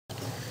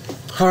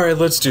Alright,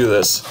 let's do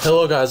this.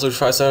 Hello guys,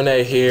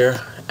 Luke57A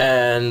here,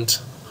 and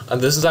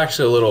this is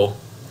actually a little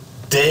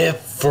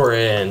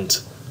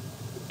different.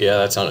 Yeah,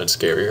 that sounded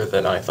scarier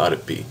than I thought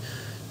it'd be.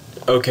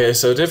 Okay,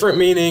 so different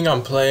meaning,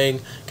 I'm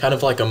playing kind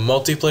of like a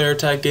multiplayer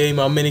tag game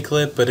on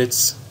Miniclip, but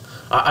it's...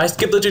 I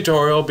skipped the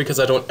tutorial because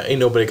ain't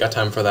nobody got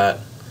time for that.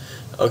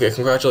 Okay,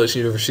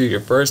 congratulations, you received your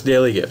first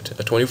daily gift,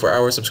 a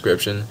 24-hour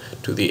subscription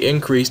to the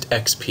Increased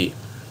XP.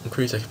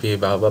 Increased XP,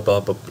 blah blah blah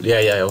blah.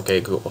 Yeah,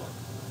 okay, cool.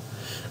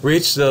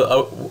 Reach the...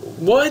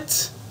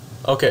 what?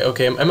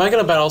 Okay, am I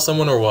gonna battle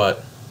someone or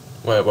what?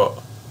 Wait.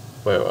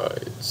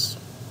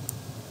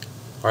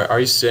 Are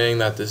you saying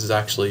that this is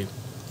actually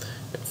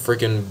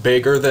freaking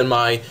bigger than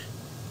my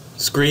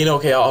screen?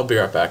 Okay, I'll be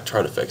right back.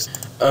 Try to fix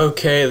it.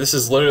 Okay, this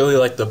is literally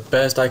like the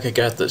best I could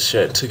get this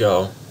shit to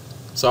go.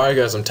 Sorry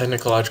guys, I'm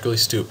technologically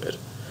stupid.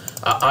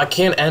 I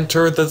can't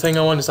enter the thing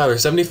I want. It's either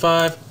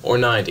 75 or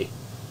 90.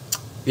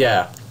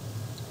 Yeah.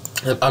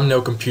 I'm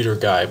no computer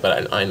guy,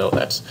 but I know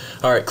that.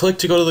 Alright, click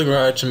to go to the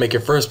garage and make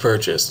your first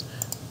purchase.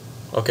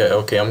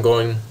 Okay, I'm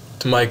going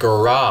to my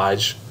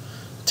garage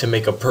to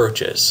make a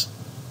purchase.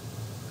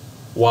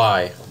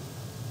 Why?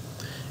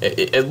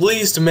 At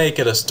least make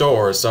it a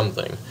store or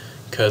something.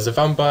 Because if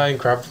I'm buying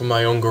crap from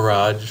my own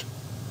garage,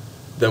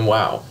 then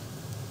wow.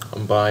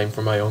 I'm buying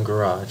from my own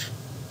garage.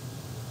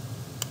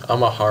 I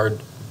have a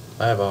hard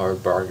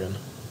bargain.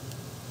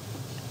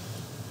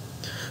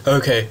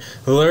 Okay,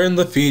 learn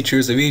the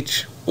features of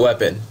each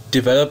weapon.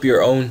 Develop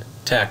your own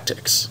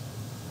tactics.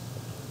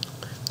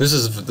 This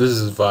is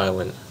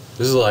violent.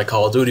 This is like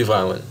Call of Duty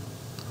violent.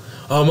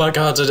 Oh my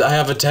god, I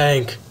have a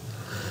tank.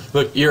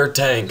 Look, you're a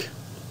tank.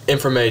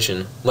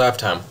 Information.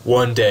 Lifetime.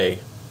 1 day.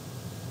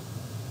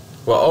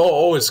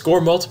 Well, it's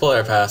score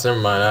multiplier pass. Never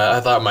mind. I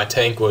thought my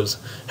tank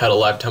had a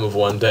lifetime of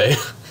 1 day.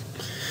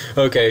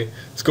 Okay,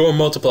 score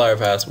multiplier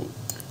pass.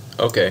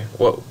 Okay,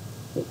 well,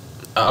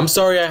 I'm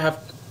sorry I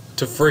have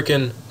to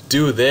freaking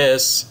do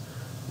this,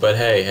 but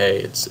hey,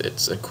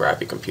 it's a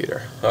crappy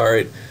computer.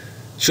 Alright,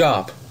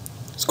 shop.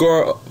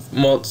 Score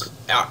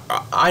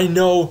I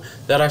know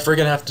that I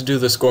freaking have to do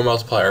the score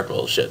multiplier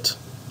bullshit.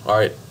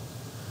 Alright,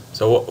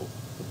 so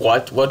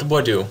what do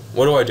I do?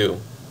 What do I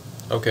do?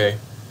 Okay,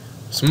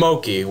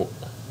 Smokey.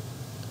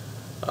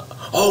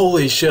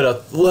 Holy shit,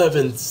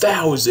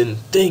 11,000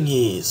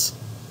 thingies.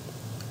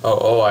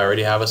 Oh, I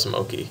already have a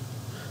Smokey.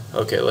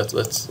 Okay,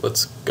 let's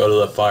go to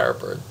the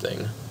Firebird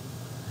thing.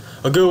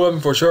 A good weapon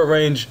for short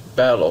range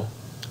battle.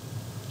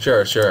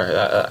 Sure.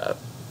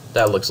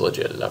 That looks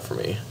legit enough for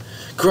me.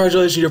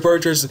 Congratulations, your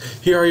purchase.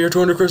 Here are your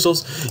 200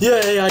 crystals.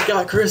 Yay, I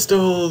got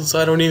crystals.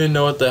 I don't even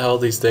know what the hell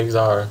these things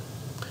are.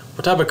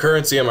 What type of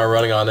currency am I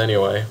running on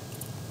anyway?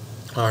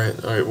 All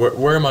right.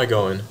 Where am I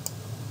going?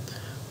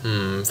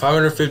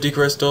 550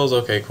 crystals.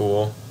 Okay,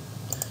 cool.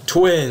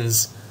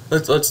 Twins.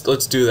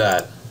 Let's do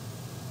that.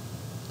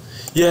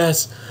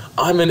 Yes,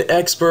 I'm an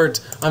expert.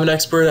 I'm an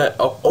expert at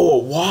a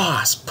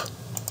wasp.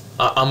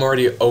 I'm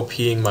already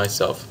OPing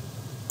myself.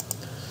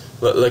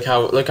 Look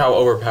how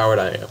overpowered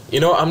I am. You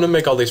know what? I'm gonna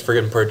make all these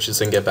friggin' purchases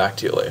and get back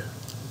to you later.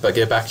 But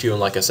get back to you in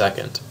like a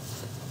second.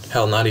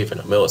 Hell, not even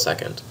a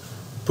millisecond.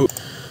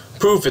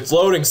 Poof, it's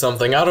loading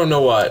something. I don't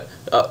know what.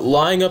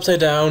 Lying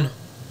upside down.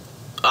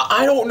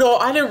 I don't know.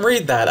 I didn't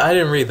read that.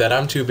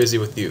 I'm too busy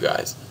with you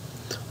guys.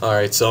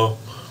 Alright, so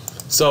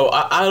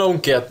I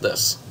don't get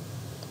this.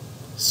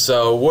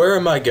 So where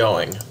am I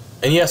going?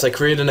 And yes, I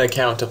created an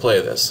account to play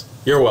this.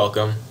 You're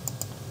welcome.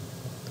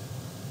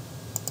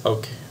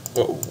 Okay.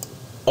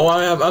 Oh,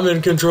 I'm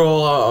in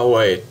control. Oh,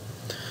 wait.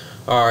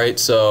 Alright,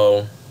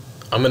 so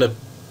I'm gonna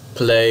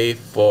play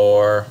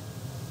for...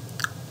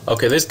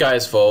 Okay, this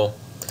guy's full.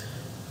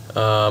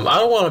 I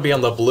don't want to be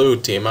on the blue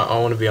team. I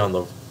want to be on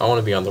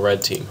the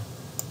red team.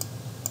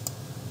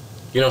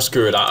 You know,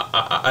 screw it.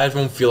 I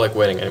don't feel like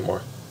waiting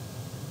anymore.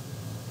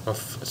 Oh,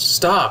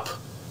 stop.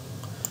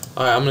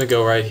 Alright, I'm gonna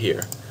go right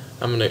here.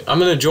 I'm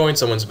gonna join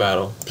someone's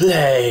battle.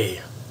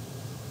 Play.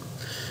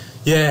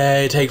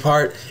 Yay! Take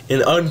part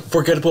in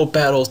unforgettable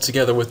battles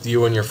together with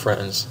you and your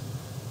friends.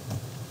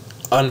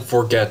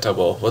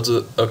 Unforgettable. What's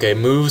it? Okay,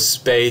 move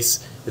space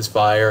is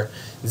fire.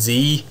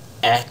 Z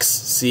X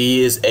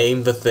C is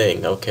aim the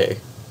thing. Okay.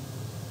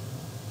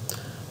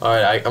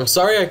 Alright, I'm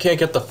sorry I can't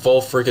get the full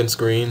freaking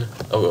screen.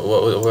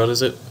 Oh, what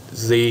is it?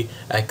 Z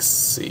X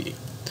C.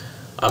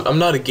 I'm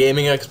not a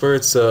gaming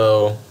expert,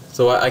 so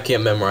I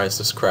can't memorize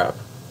this crap.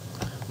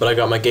 But I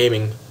got my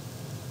gaming...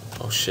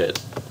 Oh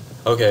shit.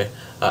 Okay,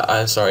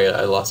 I'm sorry,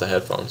 I lost the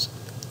headphones.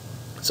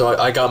 So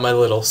I got my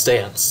little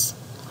stance.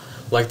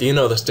 Like, do you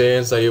know the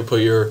stance that you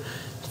put your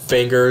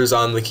fingers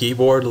on the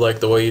keyboard, like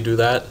the way you do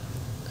that?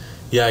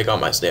 Yeah, I got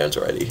my stance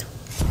ready.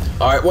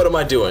 Alright, what am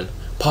I doing?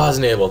 Pause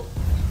enabled.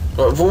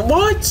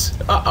 What?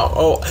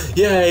 Oh,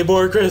 yay,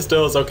 more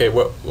crystals. Okay,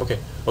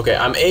 okay,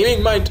 I'm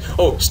aiming my...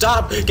 Oh,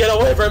 stop! Get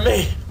away from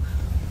me!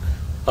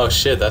 Oh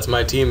shit, that's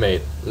my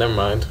teammate. Never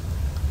mind.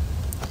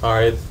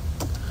 Alright,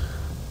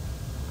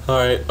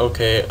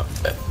 okay.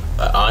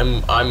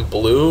 I'm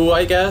blue,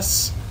 I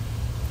guess?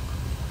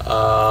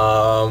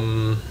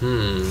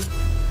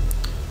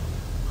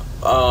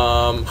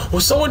 Well,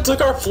 someone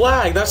took our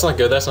flag. That's not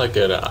good. That's not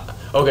good.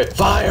 Okay,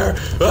 fire!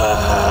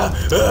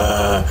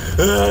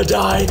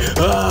 Die!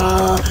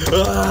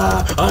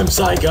 I'm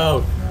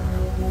psycho.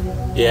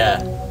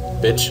 Yeah,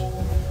 bitch.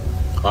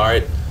 All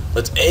right,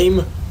 let's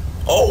aim.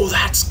 Oh,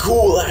 that's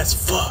cool as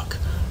fuck.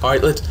 All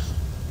right, let's.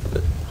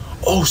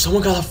 Oh,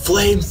 someone got a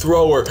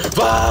flamethrower.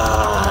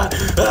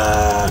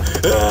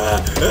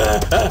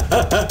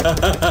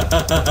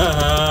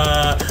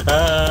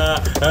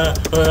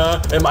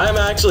 I'm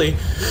actually.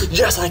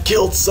 Yes, I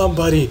killed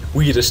somebody.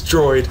 We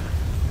destroyed.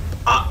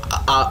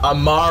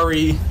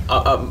 Amari.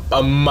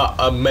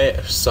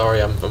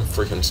 Sorry, I'm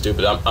freaking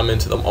stupid. I'm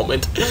into the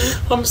moment.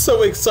 I'm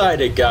so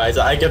excited, guys.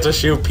 I get to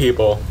shoot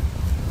people.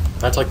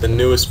 That's like the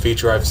newest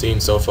feature I've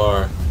seen so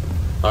far.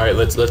 All right,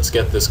 let's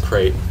get this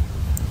crate.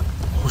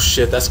 Oh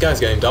shit, this guy's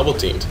getting double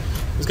teamed.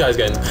 This guy's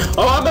getting.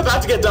 Oh, I'm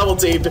about to get double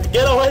teamed.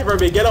 Get away from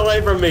me! Get away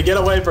from me! Get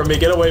away from me!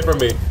 Get away from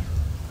me!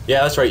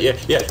 Yeah, that's right. Yeah.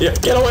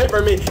 Get away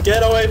from me!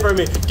 Get away from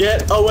me!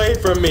 Get away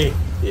from me!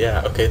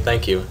 Yeah. Okay.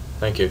 Thank you.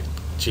 Thank you.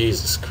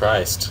 Jesus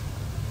Christ.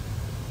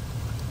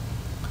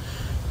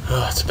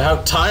 Oh, it's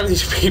about time,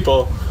 these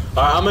people.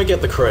 All right, I'm gonna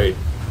get the crate.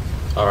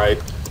 All right,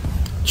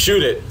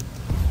 shoot it.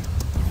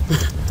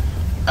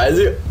 As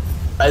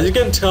you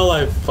can tell,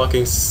 I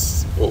fucking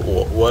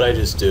what I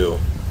just do.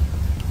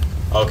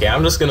 Okay,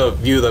 I'm just gonna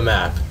view the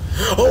map.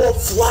 Oh,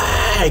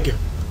 flag!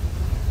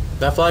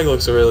 That flag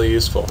looks really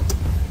useful.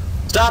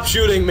 Stop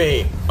shooting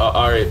me!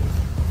 Alright.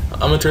 I'm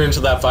gonna turn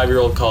into that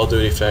 5-year-old Call of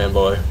Duty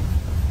fanboy.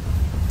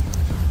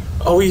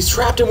 Oh, he's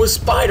trapped in with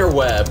spider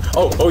web!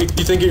 Oh, you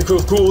think you're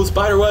cool with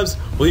spider webs?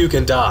 Well, you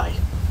can die.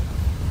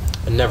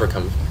 And never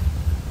come.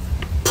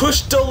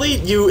 Push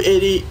delete, you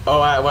idiot! Oh,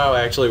 wow,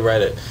 I actually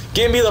read it.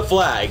 Give me the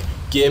flag!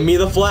 Give me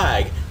the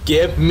flag!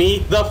 Give me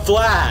the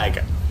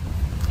flag!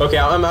 Okay,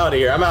 I'm out of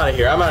here. I'm out of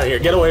here. I'm out of here.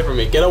 Get away from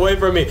me. Get away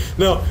from me.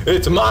 No,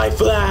 it's my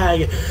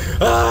flag.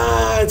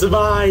 Ah, it's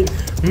mine.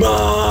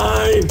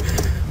 Mine.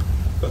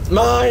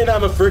 Mine.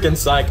 I'm a freaking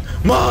psych.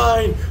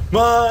 Mine.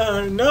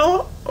 Mine.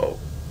 No. Oh.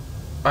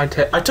 I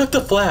took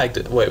the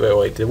flag.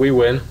 Wait. Did we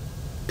win?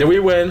 Did we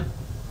win?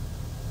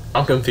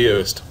 I'm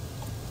confused.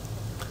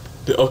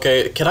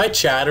 Okay, can I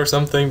chat or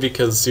something?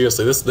 Because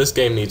seriously, this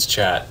game needs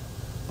chat.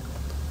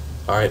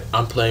 All right,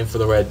 I'm playing for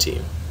the red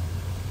team.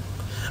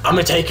 I'm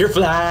gonna take your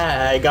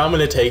flag. I'm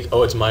gonna take.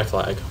 Oh, it's my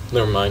flag.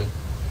 Never mind.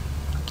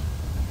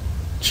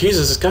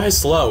 Jesus, this guy's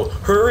slow.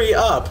 Hurry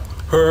up.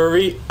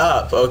 Hurry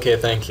up. Okay,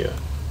 thank you.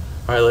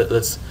 All right,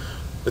 let's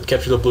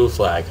capture the blue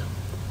flag.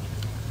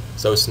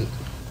 So it's.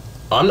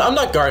 I'm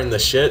not guarding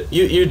this shit.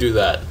 You do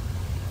that.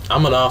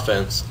 I'm an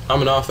offense.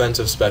 I'm an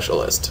offensive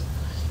specialist.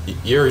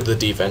 You're the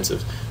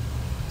defensive.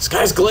 This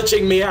guy's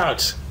glitching me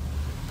out.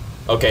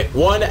 Okay,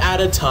 one at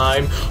a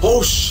time.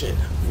 Oh shit!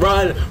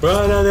 Run in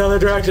the other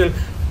direction.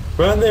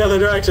 Run the other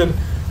direction.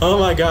 Oh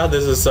my god,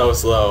 this is so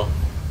slow.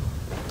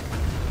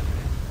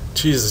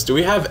 Jesus, do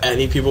we have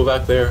any people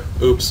back there?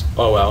 Oops.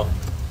 Oh well.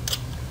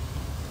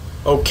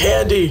 Oh,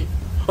 candy!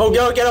 Oh,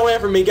 get away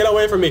from me! Get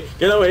away from me!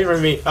 Get away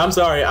from me! I'm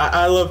sorry.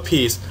 I love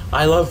peace.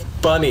 I love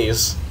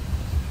bunnies.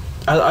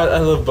 I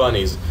love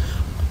bunnies.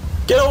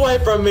 Get away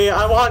from me!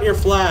 I want your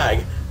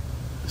flag.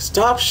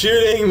 Stop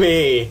shooting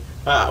me!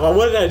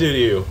 What did I do to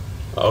you?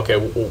 Okay,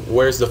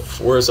 where's the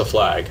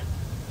flag?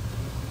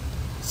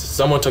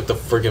 Someone took the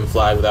freaking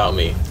flag without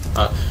me.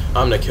 I'm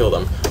gonna kill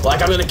them.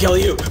 Like I'm gonna kill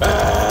you!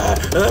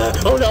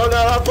 Oh no,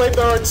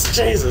 flamethrowers!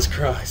 Jesus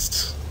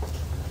Christ!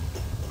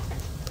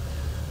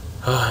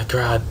 Oh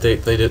god, they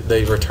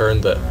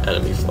returned the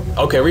enemy flag.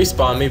 Okay,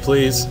 respawn me,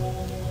 please.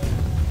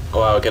 Oh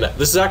wow,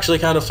 this is actually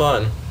kind of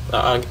fun.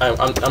 I'm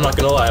not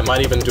gonna lie. I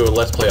might even do a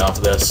let's play off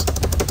of this.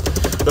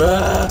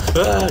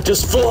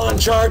 Just full on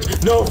charge.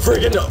 No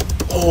friggin' no.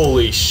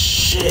 Holy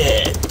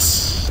shit!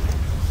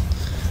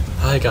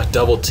 I got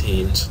double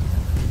teamed.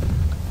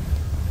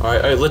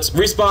 Alright, let's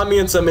respawn me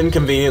in some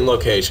inconvenient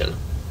location.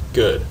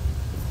 Good.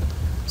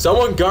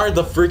 Someone guard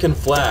the freaking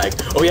flag.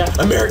 Oh yeah,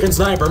 American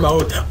Sniper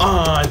mode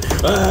on.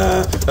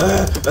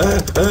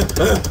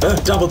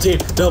 Double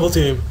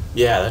team.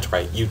 Yeah, that's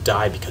right. You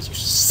die because you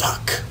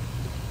suck.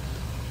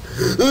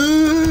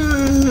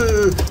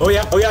 Oh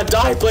yeah,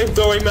 die,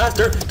 flamethrowing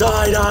master.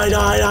 Die.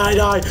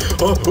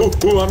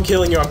 Oh, I'm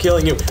killing you.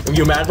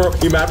 You mad, bro?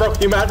 You mad?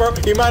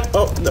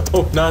 Oh, no,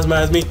 not as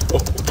mad as me.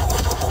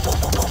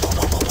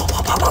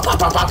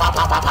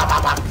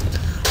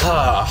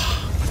 Oh.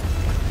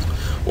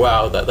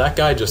 Wow, that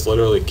guy just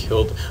literally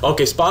killed.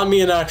 Okay, spawn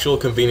me an actual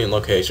convenient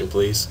location,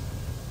 please.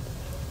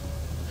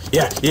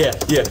 Yeah. You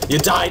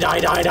die.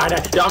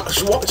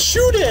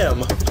 Shoot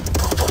him!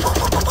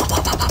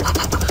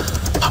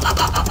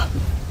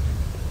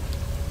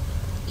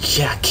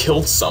 Yeah,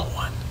 killed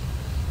someone.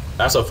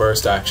 That's a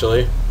first,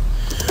 actually.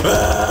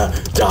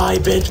 Die,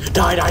 bitch!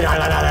 Die!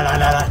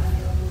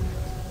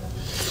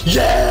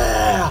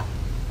 Yeah!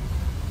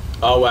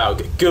 Oh wow,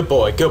 good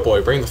boy.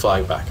 Bring the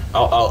flag back.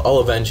 I'll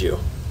avenge you.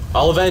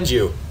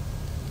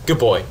 Good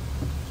boy.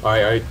 All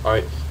right.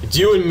 It's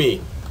you and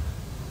me.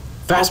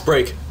 Fast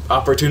break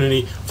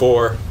opportunity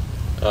for.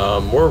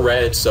 We're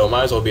red, so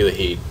might as well be the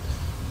Heat.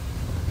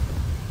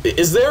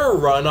 Is there a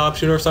run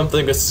option or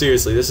something? But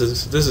seriously, this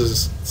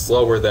is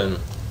slower than.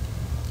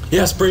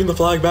 Yes, bring the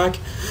flag back.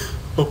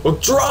 Oh,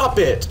 drop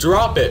it,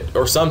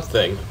 or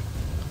something.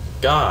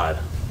 God,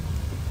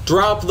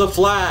 drop the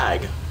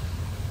flag.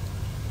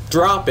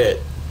 Drop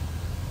it.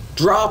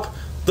 Drop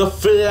the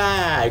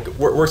flag.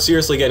 We're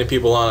seriously getting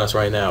people on us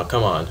right now.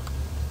 Come on.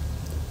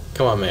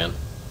 Come on, man.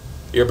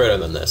 You're better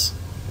than this.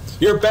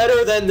 You're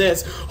better than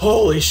this.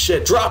 Holy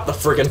shit. Drop the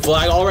freaking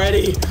flag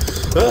already.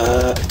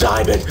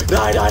 Die, bitch.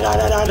 Die.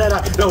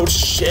 No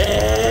shit.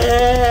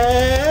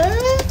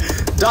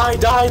 Die.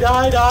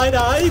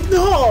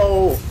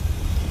 No.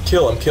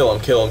 Kill him.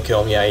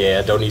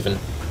 Yeah. Don't even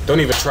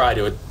try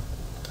to.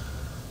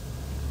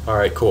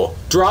 Alright, cool.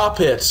 Drop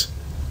it.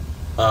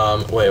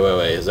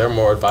 Wait. Is there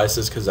more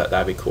advices? Because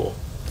that'd be cool.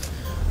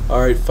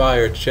 Alright,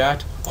 fire,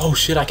 chat. Oh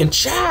shit, I can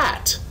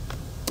chat!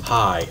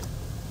 Hi.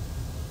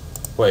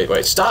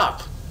 Wait,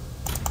 stop!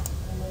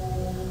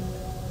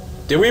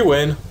 Did we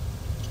win?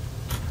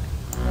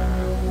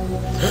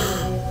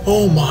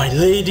 Oh my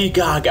Lady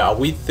Gaga,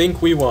 we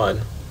think we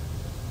won.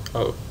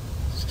 Oh.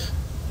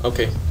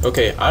 Okay,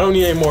 I don't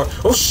need any more.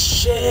 Oh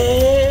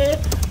shit!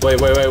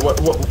 Wait,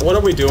 what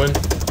are we doing?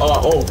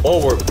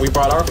 We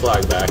brought our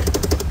flag back.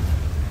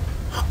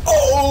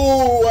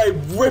 Oh, I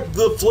ripped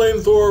the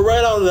flamethrower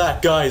right out of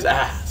that guy's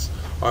ass.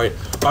 Alright,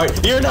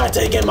 you're not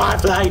taking my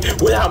flag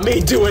without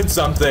me doing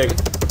something.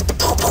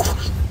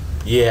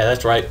 Yeah,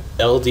 that's right.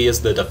 LD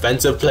is the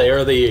defensive player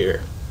of the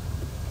year.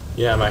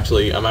 Yeah, I'm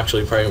actually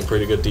playing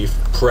pretty good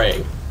defense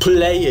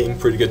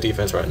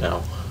right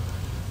now.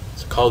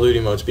 So Call of Duty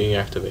mode's being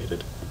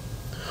activated.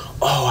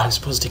 Oh, I'm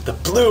supposed to take the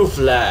blue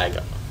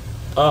flag.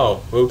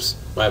 Oh, oops,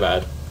 my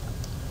bad.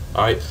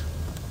 Alright.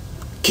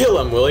 Kill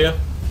him, will ya?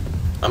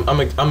 I'm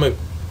gonna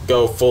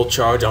go full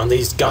charge on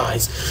these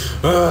guys.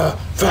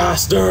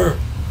 Faster!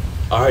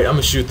 Alright, I'm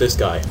gonna shoot this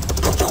guy.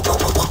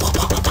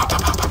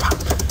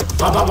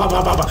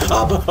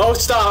 Oh,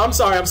 stop! I'm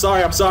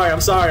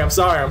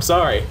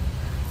sorry.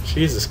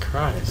 Jesus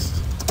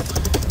Christ.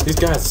 These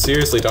guys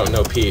seriously don't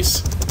know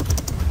peace.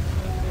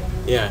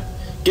 Yeah.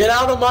 Get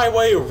out of my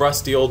way, you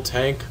rusty old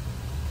tank.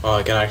 Oh,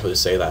 I can actually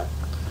say that.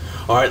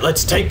 Alright,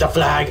 let's take the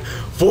flag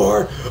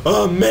for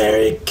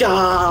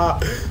America!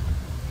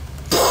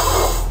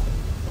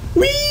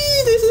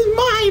 Whee! This is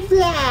my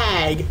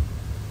flag!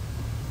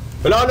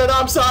 No,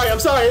 I'm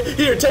sorry.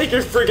 Here, take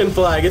your freaking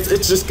flag. It's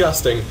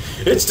disgusting.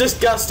 It's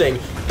disgusting.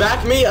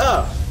 Back me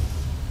up.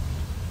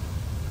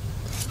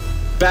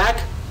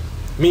 Back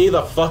me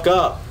the fuck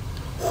up.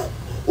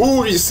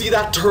 Ooh, you see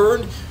that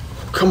turn?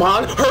 Come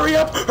on, hurry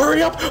up!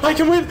 I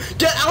can win!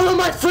 Get out of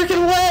my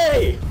freaking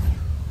way!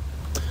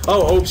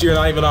 Oh, oops, you're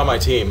not even on my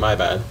team. My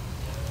bad.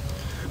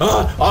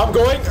 I'm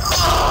going.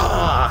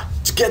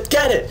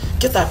 Get it!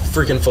 Get that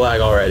freaking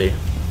flag already.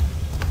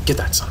 Get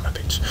that son of a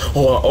bitch.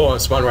 Oh, I'm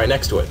spawned right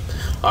next to it.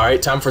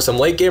 Alright, time for some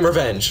late game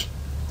revenge.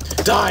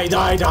 Die!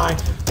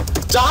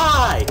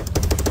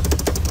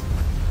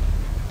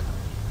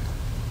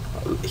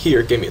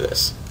 Here, give me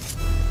this.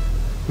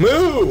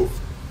 Move!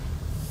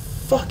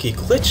 Fuck, he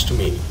glitched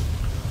me.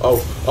 Oh,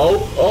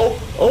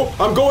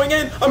 I'm going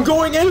in!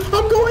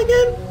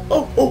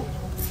 Oh,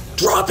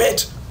 drop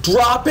it!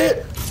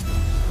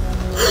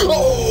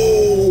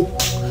 Oh!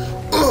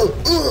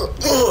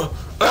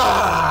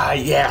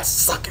 Yeah,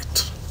 suck it.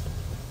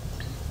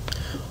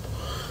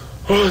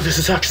 Oh, this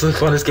is actually the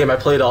funnest game I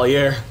played all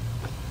year.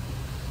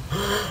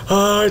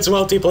 Oh, it's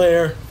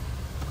multiplayer.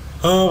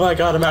 Oh my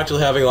god, I'm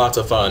actually having lots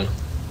of fun.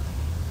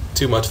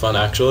 Too much fun,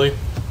 actually.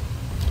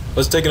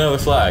 Let's take another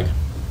flag.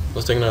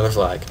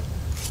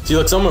 See,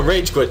 look, someone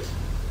rage quit.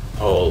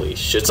 Holy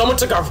shit, someone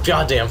took our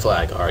goddamn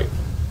flag. Alright.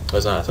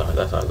 That's not good.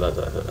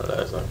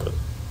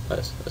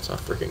 That's not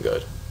freaking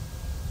good.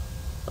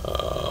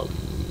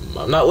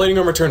 I'm not letting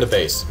them return to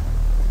base.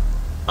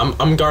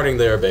 I'm guarding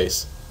their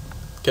base.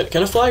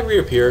 Can a flag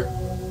reappear?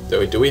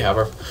 Do we have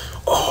our...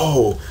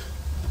 Oh!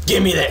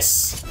 Give me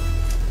this!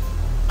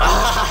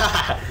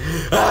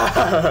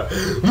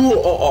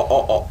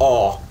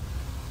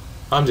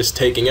 I'm just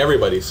taking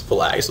everybody's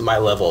flags with my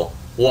level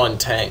 1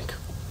 tank.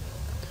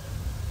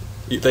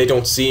 They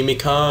don't see me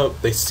come,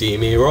 they see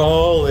me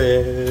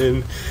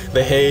rolling.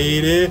 They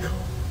hate it.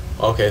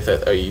 Okay,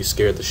 you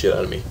scared the shit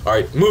out of me.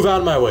 Alright, move out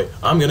of my way.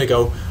 I'm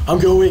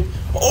going.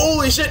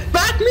 Holy shit,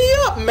 back me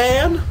up,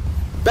 man!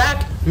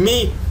 Back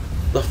me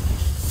the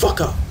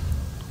fuck up.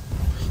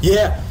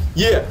 Yeah,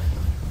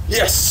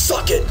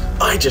 suck it!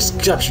 I just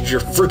captured your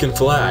freaking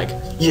flag.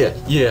 Yeah.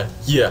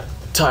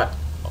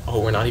 Oh,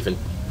 we're not even...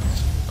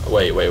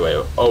 Wait.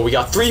 Oh, we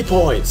got 3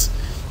 points!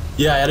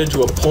 Yeah, I added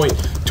to a point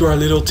to our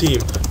little team.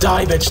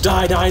 Die, bitch,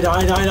 die.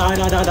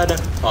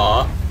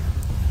 Aw.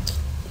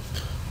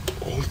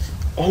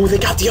 Oh, they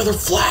got the other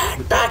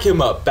flag! Back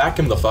him up! Back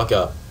him the fuck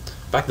up.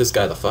 Back this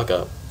guy the fuck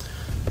up.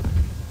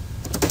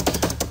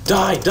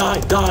 Die!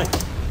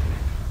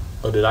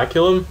 Oh, did I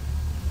kill him?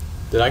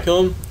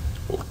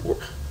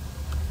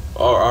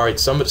 Oh, alright,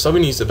 somebody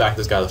needs to back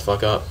this guy the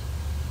fuck up.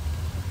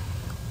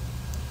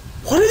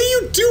 What are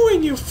you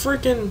doing, you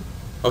freaking...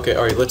 Okay,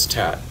 alright, let's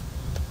chat.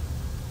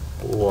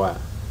 Wow.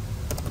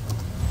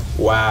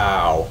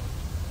 Wow.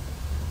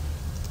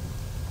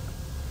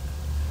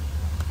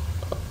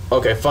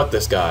 Okay, fuck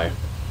this guy.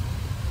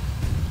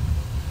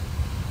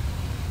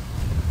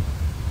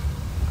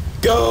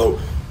 Go!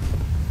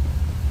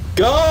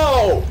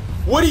 Go!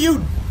 What are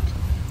you...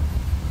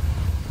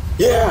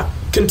 Yeah!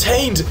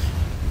 Contained!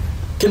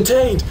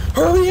 Contained!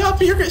 Hurry up!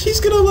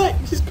 He's gonna let...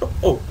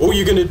 Oh,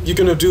 you're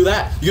gonna do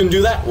that? You're gonna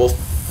do that? Well,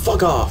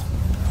 fuck off.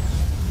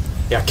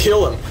 Yeah,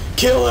 kill him!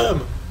 Kill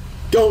him!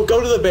 Go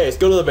to the base,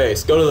 go to the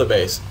base, go to the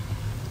base.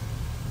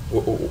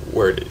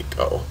 Where did he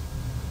go?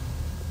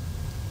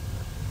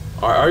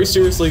 Are you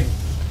seriously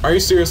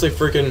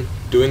freaking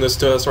doing this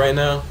to us right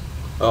now?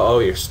 Oh,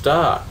 you're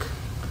stuck.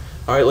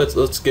 Alright,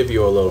 let's give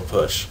you a little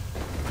push.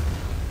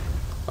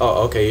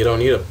 Oh, okay, you don't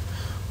need a...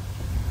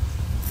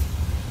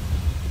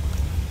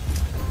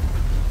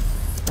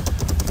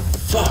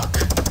 Fuck!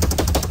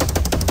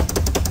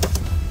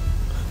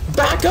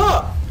 Back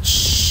up!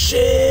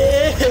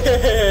 Shit!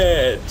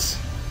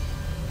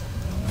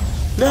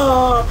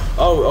 No!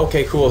 Oh,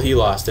 okay, cool, he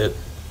lost it.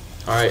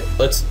 Alright,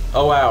 let's...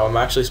 Oh wow, I'm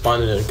actually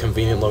spawned in a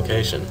convenient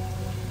location.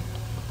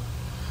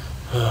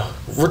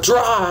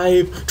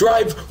 Drive!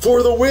 Drive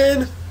for the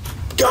win!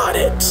 Got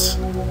it!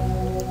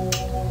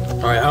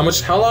 Alright,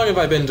 how long have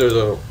I been to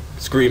the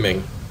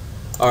screaming?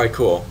 Alright,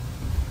 cool.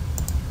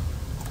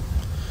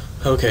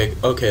 Okay,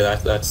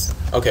 that's...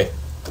 Okay.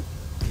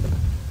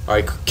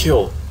 Alright,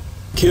 kill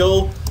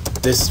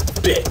this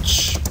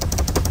bitch.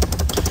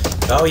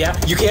 Oh yeah,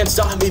 you can't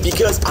stop me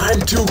because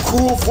I'm too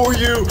cool for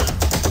you!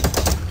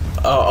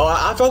 Oh,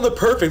 I found the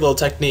perfect little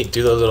technique.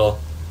 Do the little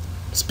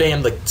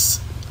spam,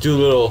 do the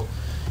little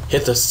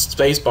hit the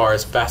space bar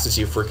as fast as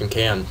you freaking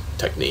can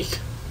technique.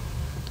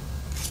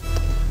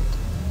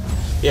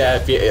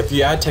 Yeah, if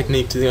you add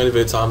technique to the end of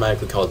it, it's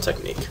automatically called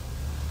technique.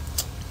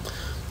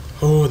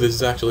 Oh, this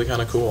is actually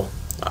kind of cool.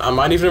 I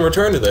might even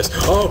return to this.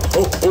 Oh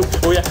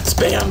yeah,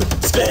 spam,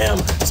 spam,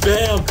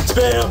 spam,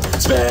 spam,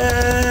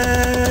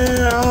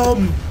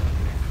 spam.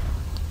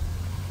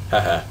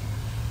 Haha.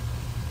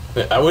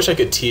 I wish I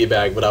could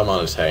teabag, but I'm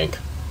on a tank.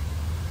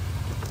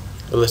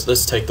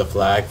 Let's take the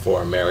flag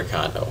for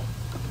Americano.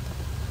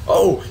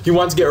 Oh, he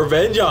wants to get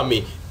revenge on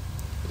me.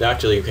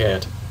 Actually, you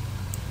can't.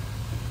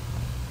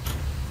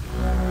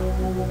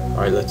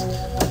 Alright, let's...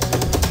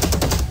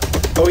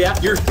 Oh yeah,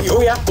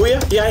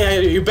 yeah,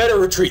 you better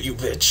retreat, you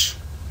bitch.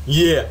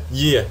 Yeah.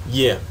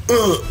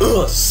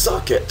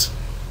 Suck it.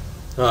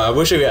 I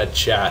wish we had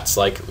chats,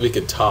 like, we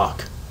could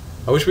talk.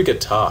 I wish we could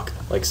talk.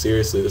 Like,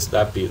 seriously,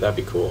 that'd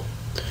be cool.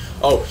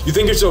 Oh, you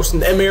think you're so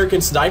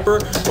American Sniper?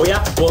 Oh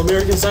yeah? Well,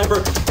 American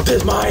Sniper,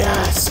 this my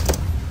ass!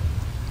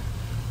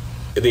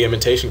 The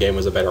Imitation Game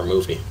was a better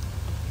movie.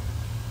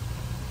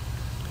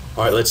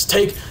 Alright, let's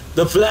take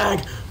the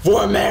flag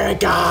for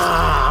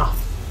America!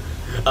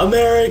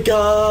 America!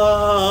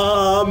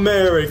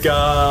 America!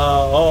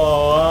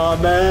 Oh,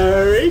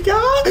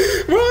 America!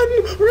 Run!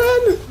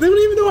 They don't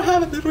even know how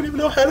to...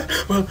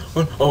 Run.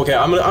 Oh, okay,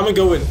 I'm gonna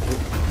go in...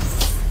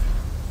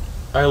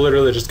 I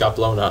literally just got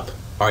blown up.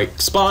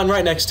 Alright, spawn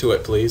right next to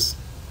it, please.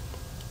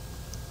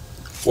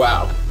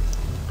 Wow.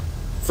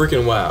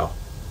 Freaking wow.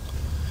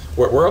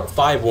 We're up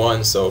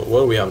 5-1, so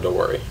what do we have to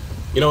worry?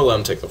 You know, let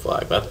them take the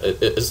flag.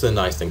 It's the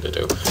nice thing to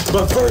do.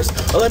 But first,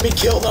 let me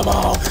kill them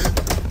all!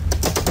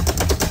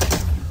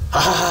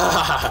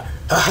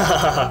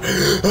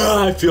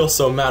 I feel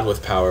so mad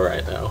with power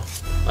right now.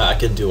 I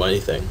can do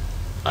anything.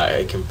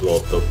 I can blow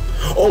up the...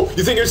 Oh,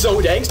 you think you're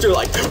so gangster?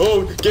 Like,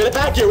 oh, get it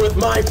back here with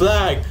my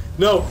flag!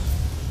 No.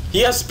 He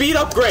has speed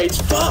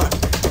upgrades. Fuck!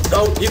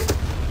 Oh, you...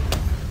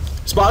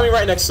 Spawn me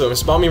right next to him.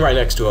 Spawn me right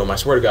next to him. I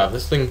swear to God,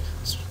 this thing...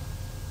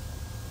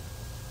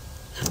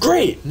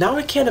 Great! Now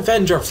I can't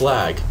avenge our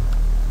flag.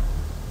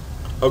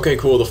 Okay,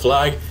 cool. The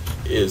flag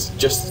is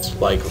just,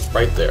 like,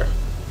 right there.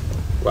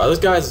 Wow, this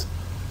guy's...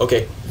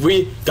 Okay,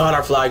 we got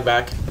our flag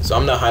back, so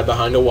I'm gonna hide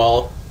behind a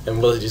wall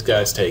and we'll let these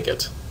guys take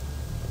it.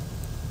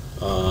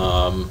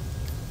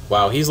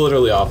 Wow, he's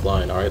literally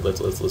offline. Alright, let's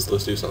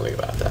do something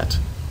about that.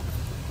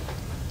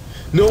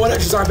 No one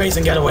enters our base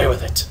and get away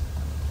with it.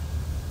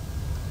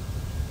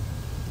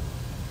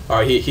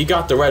 Alright, he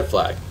got the red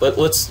flag.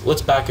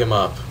 Let's back him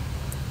up.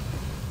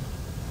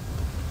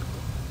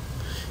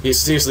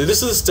 Seriously,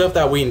 this is the stuff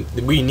that we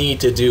need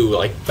to do,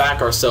 like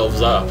back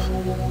ourselves up,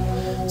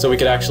 so we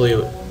could actually.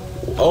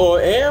 Oh,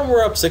 and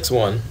we're up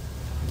 6-1.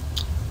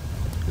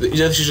 You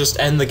should just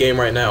end the game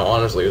right now.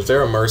 Honestly, is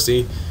there a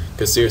mercy?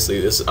 Because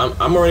seriously,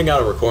 I'm running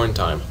out of recording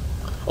time.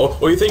 Oh,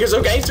 you think you're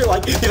so gangster?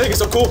 Like, you think you're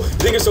so cool? You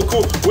think you're so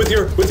cool with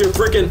your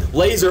freaking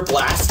laser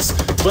blasts?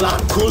 But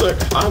I'm cooler.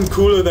 I'm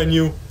cooler than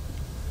you.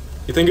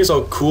 You think you're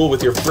so cool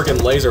with your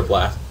freaking laser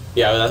blast?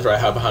 Yeah, that's right. I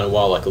hide behind a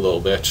wall like a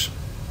little bitch.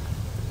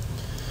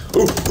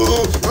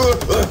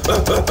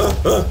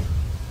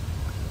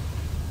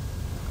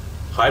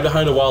 Hide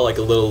behind a wall like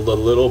the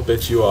little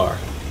bitch you are.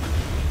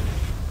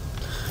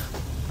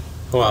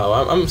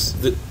 Wow,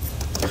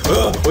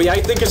 oh yeah,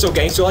 you think you're so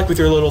gangster like with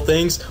your little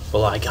things?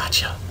 Well, I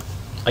gotcha.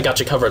 I got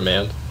you covered,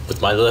 man,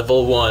 with my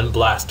level 1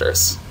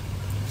 blasters.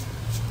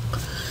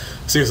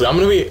 Seriously, I'm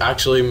gonna be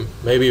actually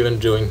maybe even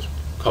doing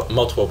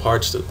multiple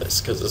parts to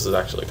this, because this is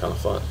actually kind of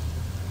fun.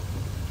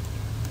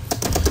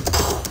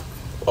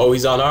 Oh,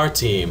 he's on our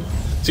team.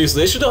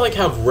 Seriously, they should like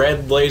have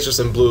red lasers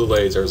and blue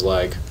lasers.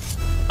 Like,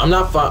 I'm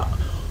not fine.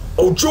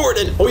 Oh,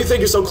 Jordan! Oh, you think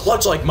you're so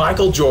clutch like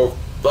Michael Jordan?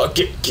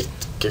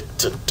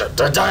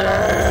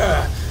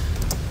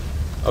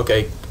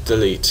 Okay,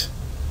 delete.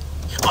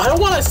 I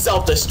don't want to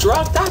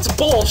self-destruct. That's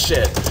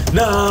bullshit.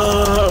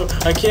 No,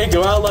 I can't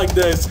go out like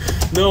this.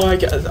 No, I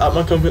can't.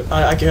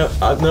 I can't.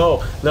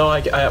 No,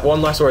 I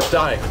one last word.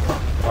 Die.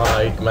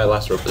 My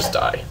last word is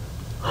die.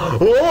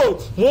 Whoa,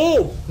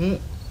 whoa,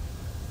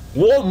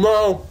 whoa,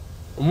 man!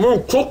 I'm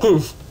eating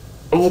cookies.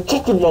 I'm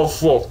cooking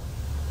myself.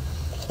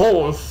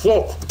 Holy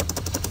fuck!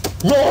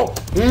 No,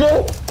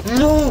 no,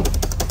 no!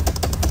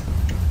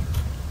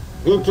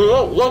 You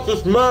cannot let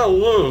this man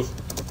live.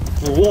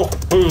 For what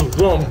he has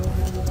done.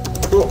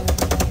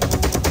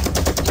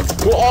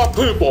 For our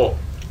people.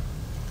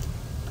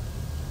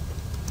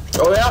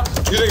 Oh yeah?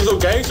 You think it's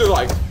okay? So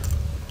like,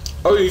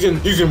 oh you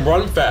can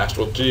run fast.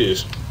 Well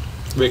jeez.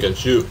 We can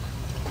shoot.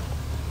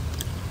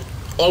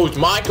 Oh, it's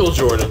Michael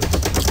Jordan.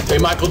 Hey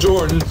Michael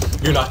Jordan,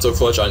 you're not so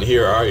clutch on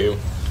here, are you?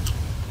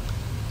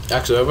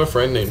 Actually, I have a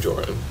friend named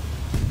Jordan.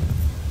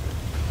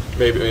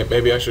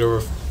 Maybe I should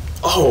over.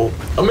 Oh,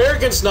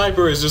 American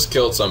Sniper has just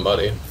killed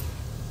somebody.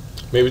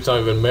 Maybe it's not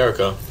even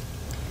America.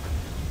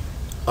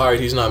 All right,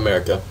 he's not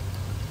America.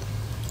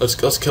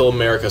 Let's kill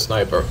America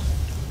Sniper.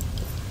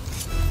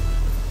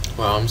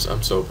 Wow, I'm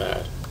so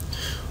bad.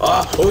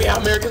 Oh yeah,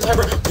 American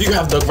Sniper, you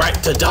have the right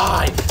to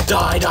die.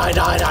 Die, die,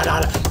 die, die,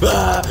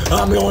 die.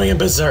 I'm going in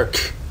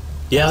berserk.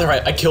 Yeah, that's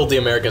right. I killed the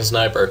American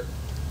Sniper.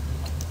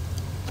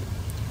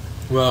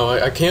 Well,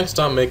 I can't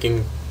stop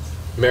making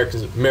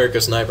America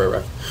Sniper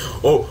ref.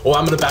 Oh,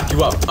 I'm gonna back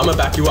you up. I'm gonna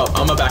back you up.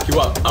 I'm gonna back you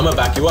up. I'm gonna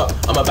back you up.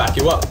 I'm gonna back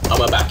you up. I'm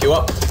gonna back you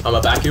up. I'm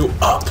gonna back you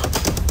up.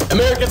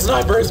 American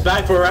Sniper is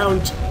back for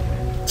round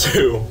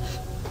 2.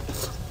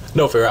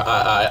 No fair.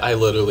 I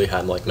literally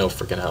had like no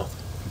freaking health.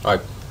 All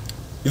right.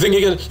 You think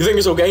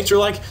you're so gangster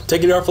like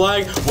taking our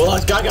flag? Well,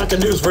 I got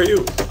good news for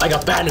you. I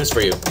got bad news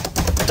for you.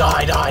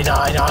 Die, die,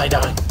 die, die,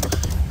 die.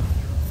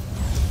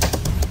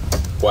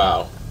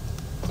 Wow.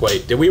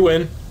 Wait, did we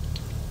win?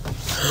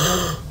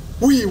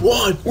 We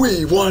won!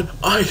 We won!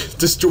 I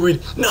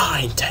destroyed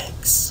 9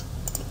 tanks.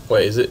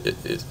 Wait, is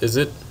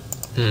it?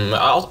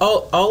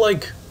 I'll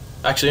like.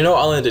 Actually, you know,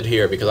 I'll end it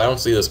here because I don't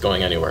see this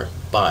going anywhere.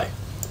 Bye.